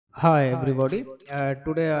Hi everybody.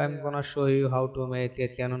 Today I'm gonna show you how to make a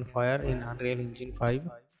cannon fire in Unreal Engine 5.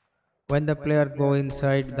 When the player go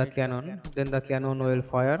inside the cannon, then the cannon will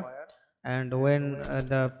fire, and when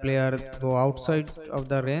the player go outside of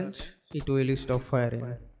the range, it will stop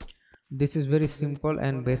firing. This is very simple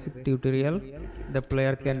and basic tutorial. The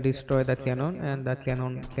player can destroy the cannon and the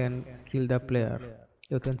cannon can kill the player.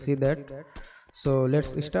 You can see that. So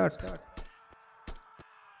let's start.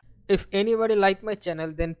 If anybody like my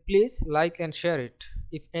channel, then please like and share it.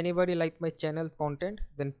 If anybody like my channel content,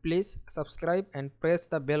 then please subscribe and press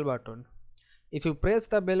the bell button. If you press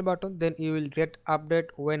the bell button, then you will get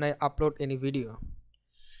update when I upload any video.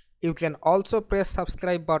 You can also press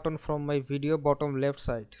subscribe button from my video bottom left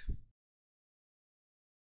side.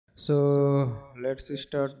 So let's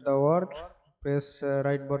start the work. Press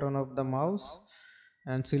right button of the mouse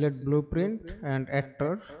and select blueprint and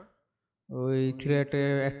actor. We create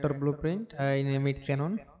a actor blueprint. I name it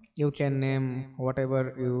canon. You can name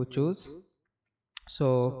whatever you choose.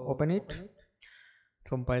 So open it,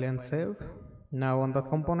 compile and save. Now on the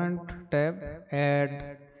component tab,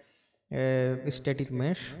 add a static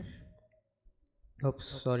mesh.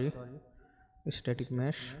 Oops, sorry, static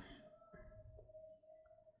mesh.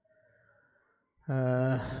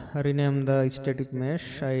 Rename the static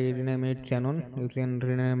mesh. I rename it canon. You can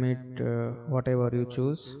rename it whatever you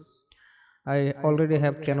choose. I already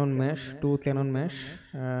have canon mesh, two canon mesh.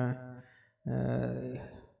 Uh,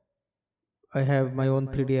 I have my own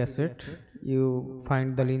 3D asset. You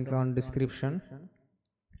find the link on description,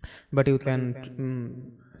 but you can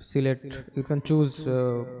select, you can choose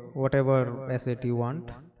whatever asset you want.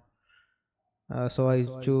 So I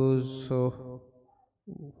choose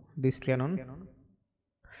this canon.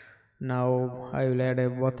 Now I will add a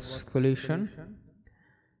both collision.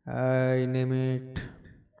 I name it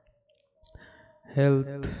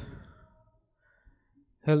health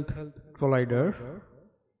health collider.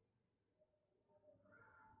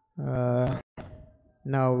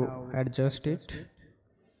 Now adjust it.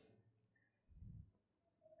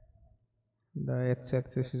 The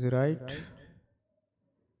x-axis is right,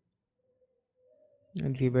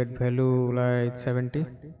 and give it value like 70.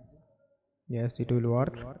 Yes, it will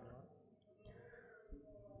work.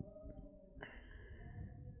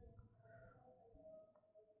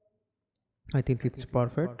 I think it's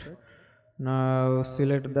perfect. Now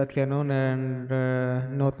select the canon and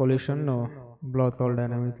no collision, no block all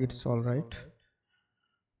dynamic, it's all right.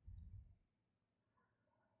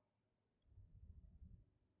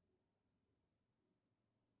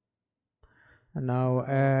 Now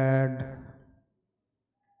add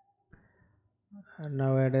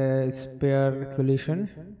a spare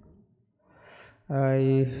collision.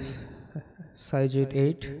 I size it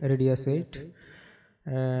 8, radius 8,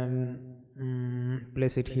 and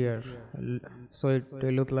place it here, so it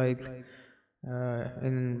will look like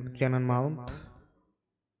in canon mount.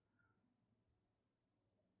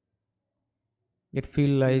 It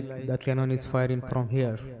feel like the canon is firing from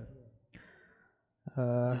here.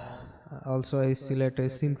 uh, Also I select a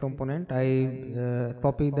scene component. I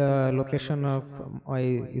copy the location of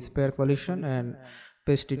my spare collision and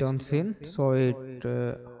paste it on scene, so it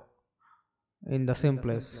in the same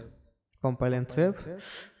place. Compile and save.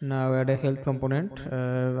 Now add a health component.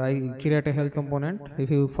 I create a health component.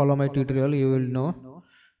 If you follow my tutorial, you will know.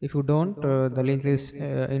 If you don't, the link is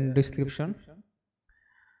in description.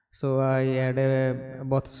 So I add a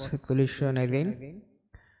both collision again.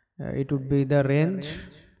 It would be the range.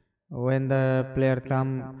 When the player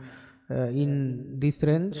come in this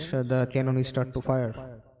range, the cannon is start to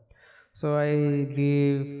fire. So I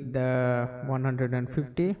give the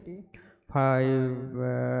 150,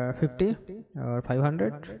 550 or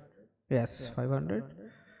 500. Yes, 500,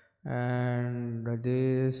 and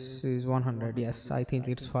this is 100. Yes, I think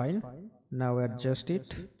it's fine. Now adjust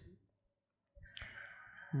it.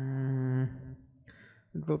 Mm,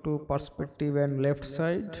 Go to perspective and left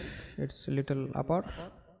side, it's a little upper.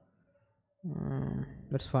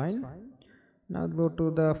 That's fine. Now go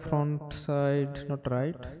to the front side, not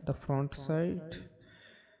right, the front side.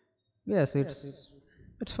 Yes, it's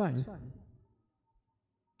fine.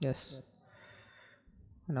 Yes.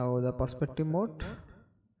 Now the perspective mode,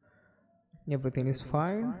 everything is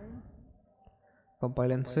fine.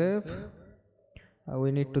 Compile and save.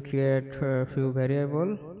 We need to create a few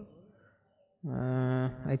variable.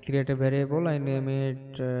 I create a variable. I name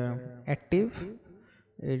it active.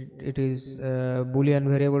 It is boolean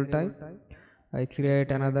variable type. I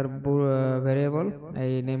create another variable.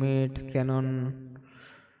 I name it canon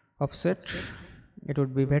offset. It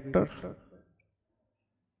would be vector.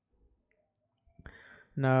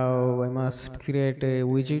 Now I must create a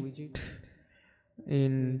widget.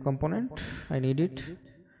 in component. I need it,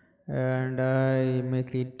 and I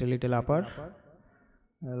make it a little upper,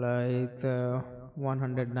 like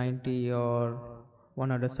 190 or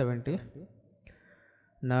 170.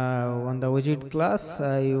 Now on the widget class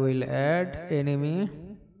I will add uh,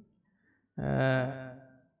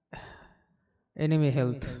 enemy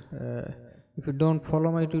health. If you don't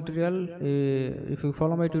follow my tutorial, if you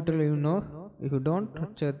follow my tutorial, you know. If you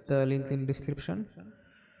don't, check the link in description.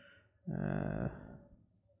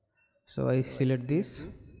 So I select this.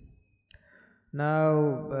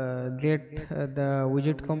 Now get the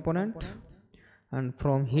widget component, and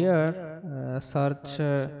from here search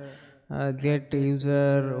get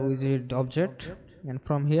user widget object, and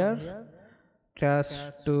from here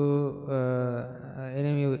class to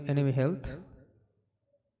enemy health.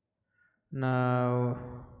 Now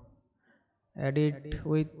edit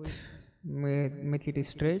with make it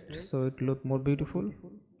straight so it look more beautiful.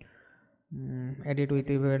 Edit with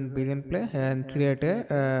event begin play and create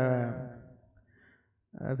a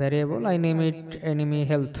variable. I name it enemy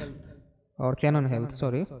health or canon health,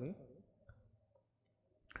 sorry.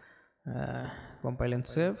 Compile and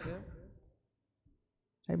save.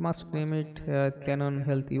 I must name it canon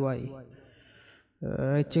health UI.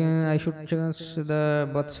 I should change the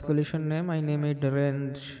bot solution name. I name it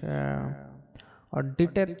range or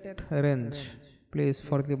detect range. Please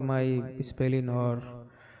forgive my spelling or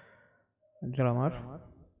grammar.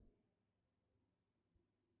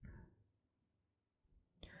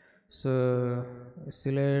 So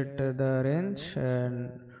select the range,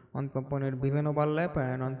 and on component begin overlap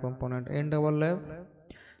and on component end overlap.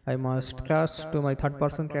 I must cast to my third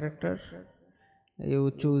person character.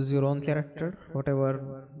 You choose your own character,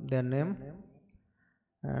 whatever their name,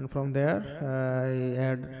 and from there I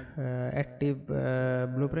add active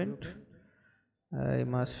blueprint. I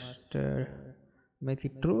must make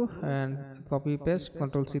it true and copy paste,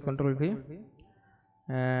 Ctrl C Ctrl V,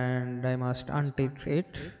 and I must untick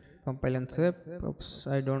it. Compile and save. Oops,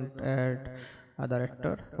 I don't add other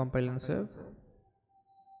actor. Compile and save.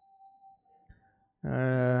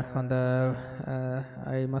 On the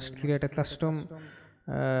I must create a custom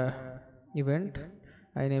event.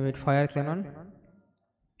 I name it fire cannon,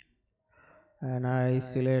 and I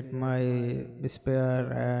select my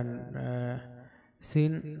sphere and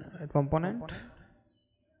scene component.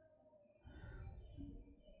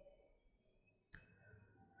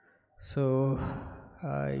 So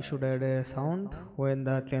I should add a sound. When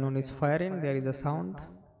the cannon is firing, there is a sound.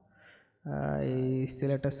 I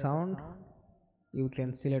select a sound. You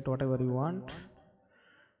can select whatever you want,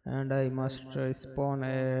 and I must spawn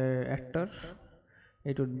a actor.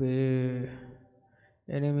 It would be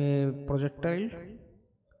enemy projectile.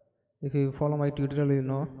 If you follow my tutorial, you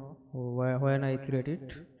know when I create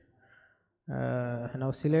it.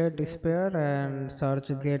 Now select sphere and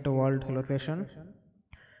search get world location.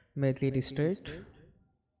 Make it straight.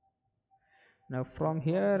 Now from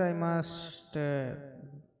here I must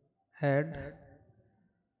add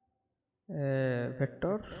a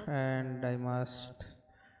vector, and I must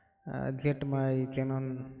get my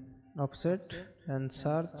canon offset and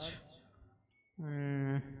search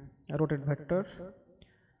rotate vector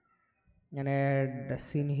and add the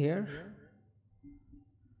scene here.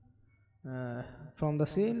 From the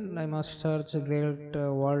scene I must search get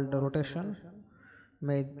world rotation,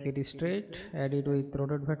 make it straight, add it with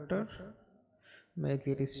rotate vector, make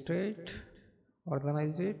it straight,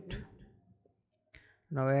 organize it.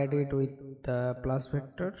 Now add it with the plus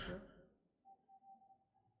vector.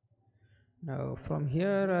 Now from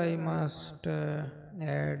here I must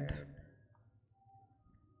add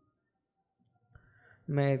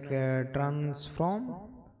make a transform,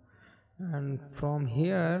 and from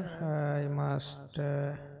here I must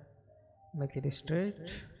make it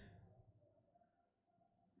straight,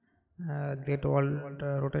 get world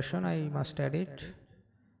rotation. I must add it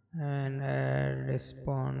and add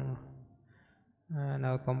spawn.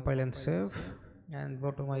 Now compile and save and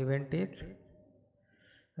go to my event tag.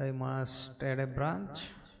 I must add a branch,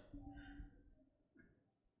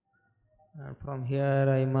 and from here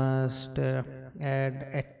I must add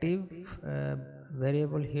active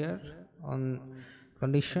variable here on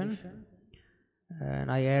condition,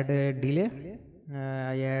 and I add a delay.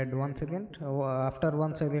 I add 1 second. After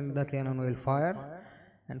 1 second the cannon will fire,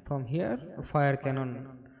 and from here fire cannon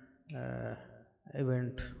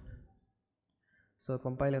event. So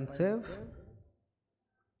compile and save.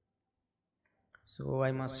 So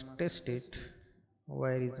I must test it.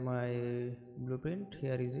 Where is my blueprint?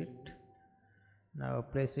 Here is it. Now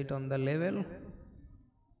place it on the level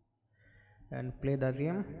and play the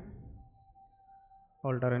game.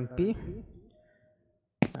 Alt and P.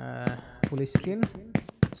 full screen.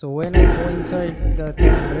 So when I go inside the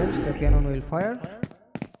canon range, the canon will fire.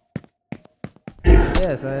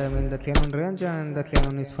 Yes, I am in the canon range and the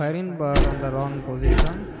canon is firing, but on the wrong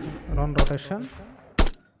position, wrong rotation.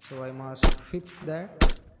 So I must fix that.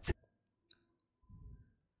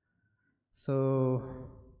 So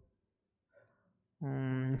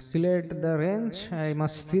select the range. I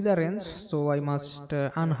must see the range, so I must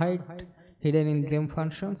unhide hidden in game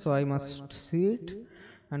function, so I must see it,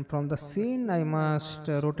 and from the scene I must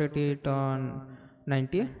rotate it on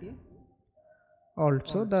 90.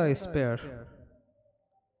 Also the spare.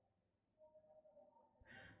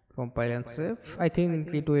 Compile and save. I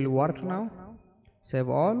think it will work now. Save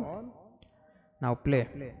all. Now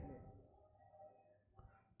play.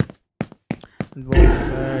 Go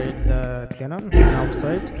inside the canon and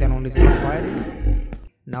outside. Canon is not firing.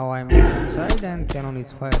 Now I am inside and canon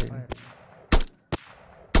is firing.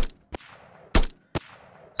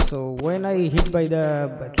 So when I hit by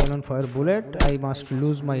the cannon fire bullet, I must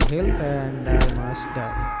lose my health and I must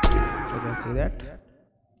die. You can see that.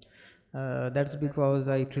 That's because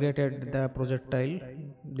I created the projectile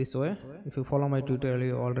this way. If you follow my tutorial,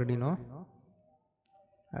 you already know.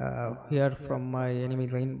 Here from my enemy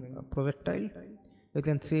line projectile, you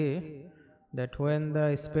can see that when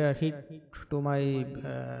the spear hit to my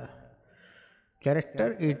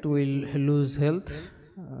character, it will lose health,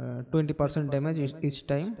 20% damage each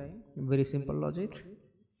time. Very simple logic.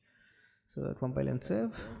 So compile and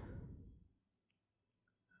save.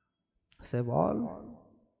 Save all.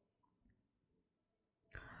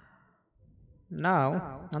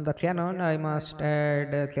 Now on the canon I must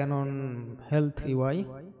add a canon health UI.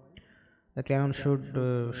 The canon should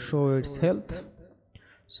show its health,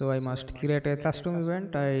 so I must create a custom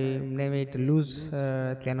event. I name it lose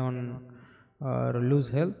canon or lose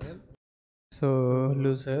health. So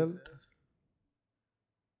lose health.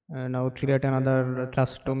 Now create another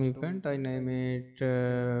custom event. I name it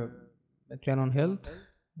canon health.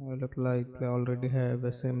 Look like I already have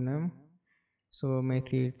the same name, so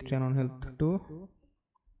make it canon health 2.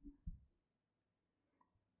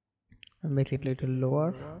 Make it little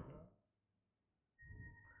lower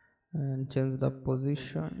and change the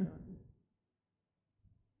position.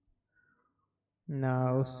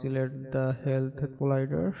 Now select the health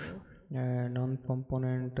collider and on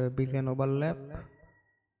component begin overlap.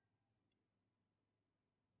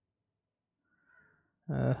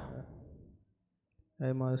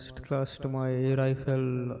 I must cast my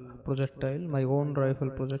rifle projectile, my own rifle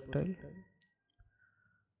projectile,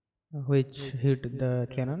 which hit the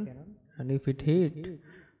cannon, and if it hit,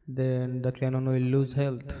 then the cannon will lose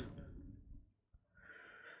health.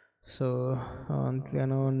 So on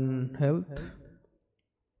canon health,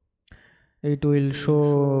 it will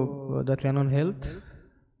show the canon health,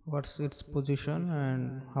 what's its position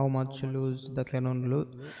and how much lose the canon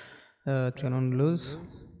lose.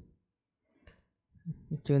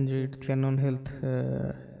 Change it canon health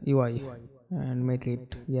UI and make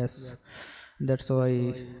it yes. That's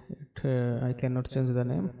why I cannot change the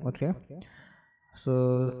name. Okay,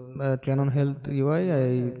 so canon health UI,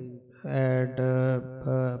 I add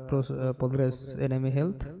progress enemy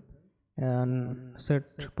health and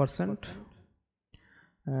set percent,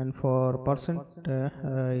 and for percent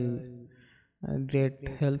I get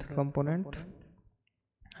health component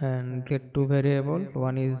and get two variable.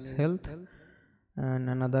 One is health and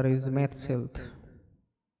another is maths health.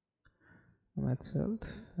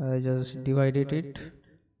 I just divided it,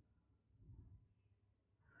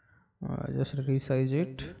 just resize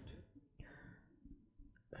it.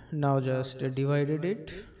 Now just divided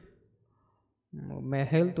it, my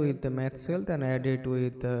health with the maths health and add it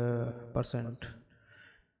with percent.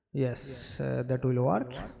 Yes, that will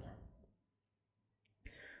work.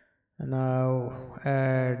 Now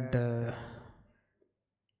add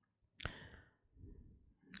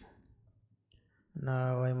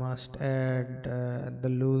now I must add the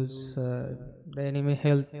lose the enemy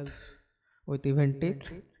health with event tick.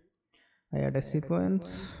 I add a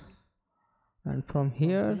sequence, and from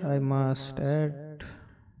here I must add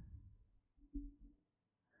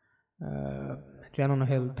canon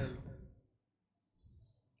health.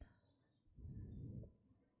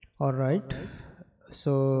 Alright,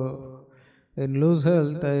 so in lose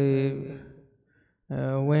health,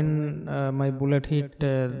 when my bullet hit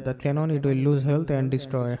the cannon, it will lose health and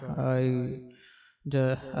destroy. I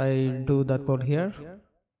do the code here.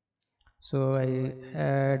 So I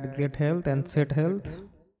add get health and set health,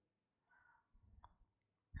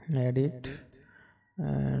 add it,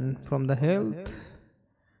 and from the health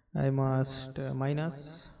I must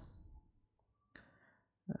minus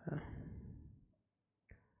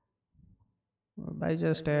I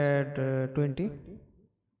just add 20.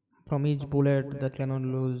 From each bullet the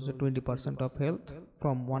cannon lose 20% of health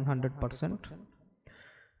from 100%,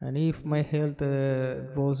 and if my health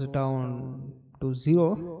goes down to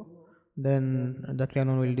 0, then the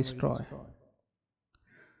cannon will destroy.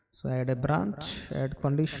 So add a branch, add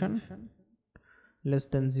condition less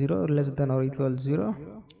than 0, less than or equal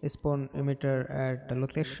 0, spawn emitter at the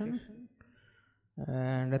location,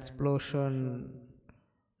 and explosion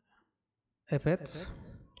effects,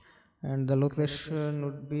 and the location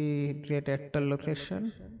would be create actual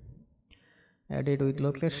location, add it with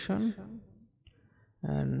location,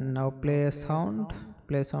 and now play sound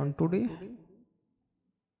 2D.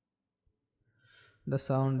 The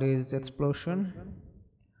sound is explosion.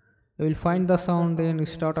 You will find the sound in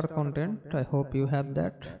starter content. I hope you have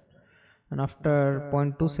that. And after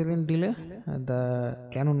 0.2 second delay, the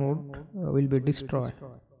cannon wood will be destroyed.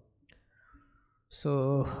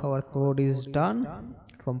 So our code is done.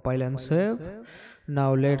 Compile and save.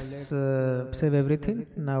 Now let's save everything.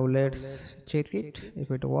 Now let's check it if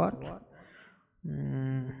it works.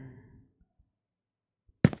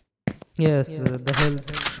 Yes, the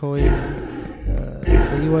health showing,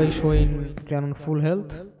 the UI showing cannon full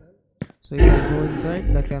health. So if I go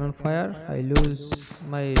inside the cannon fire, I lose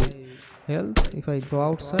my health. If I go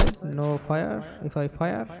outside, no fire. If I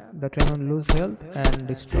fire, the cannon lose health and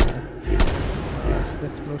destroy. The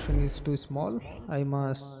explosion is too small. I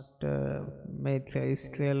must make a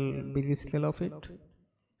big scale of it.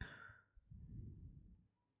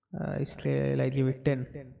 Scale, I give it 10.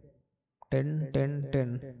 10, 10,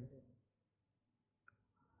 10.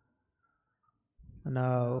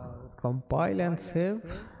 Now compile and save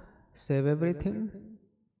everything,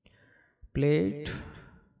 play it,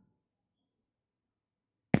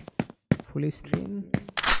 full screen,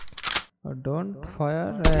 or don't,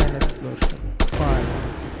 fire, and explosion, fire.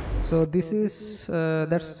 So this is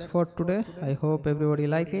that's for today. I hope everybody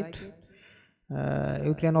like it.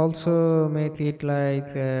 You can also make it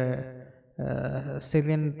like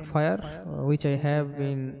second fire, which I have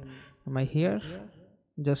in my here.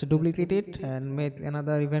 Just duplicate it and make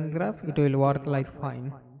another event graph. It will work like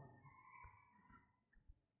fine.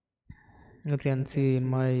 You can see in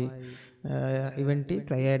my event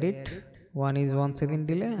it, I add it. One is 1 second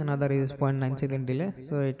delay, another is 0.9 second delay,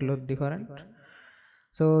 so it looks different.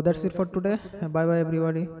 So that's it for today. Bye bye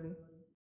everybody.